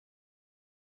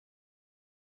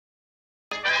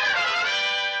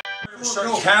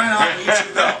Start counting on each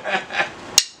you go.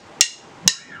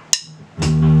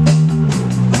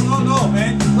 No,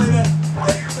 man. You play that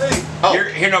thing.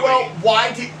 Oh, well,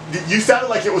 why did you sounded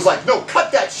like it was like, no,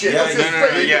 cut that shit. Yeah,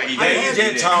 Yeah, you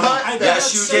did, Tony.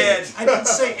 Yes, you did. I didn't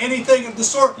say anything of the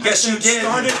sort. Yes, you did.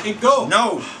 Start it and go.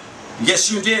 No.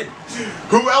 Yes, you did.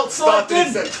 Who else thought that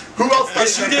he said? Who else thought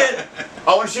Yes, you did.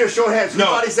 I want to see a show of hands. Who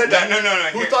thought he said that? No.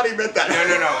 Who thought he meant that?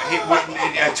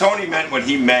 No. Tony meant what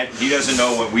he meant. He doesn't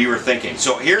know what we were thinking.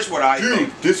 So here's what I think.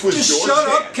 Dude, this was Just your shut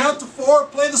chance. up, count to 4,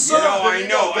 play the song. I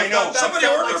know. Somebody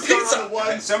order a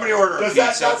pizza. Somebody order a Does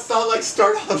pizza. that not sound like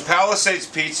start on? Palisades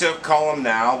Pizza, call them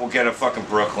now. We'll get a fucking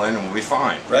Brooklyn and we'll be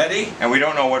fine. Ready? And we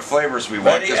don't know what flavors we want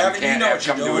Ready? because we Evan, can't you know what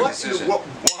come you're to a doing. decision. 1,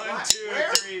 2,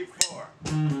 3, 4.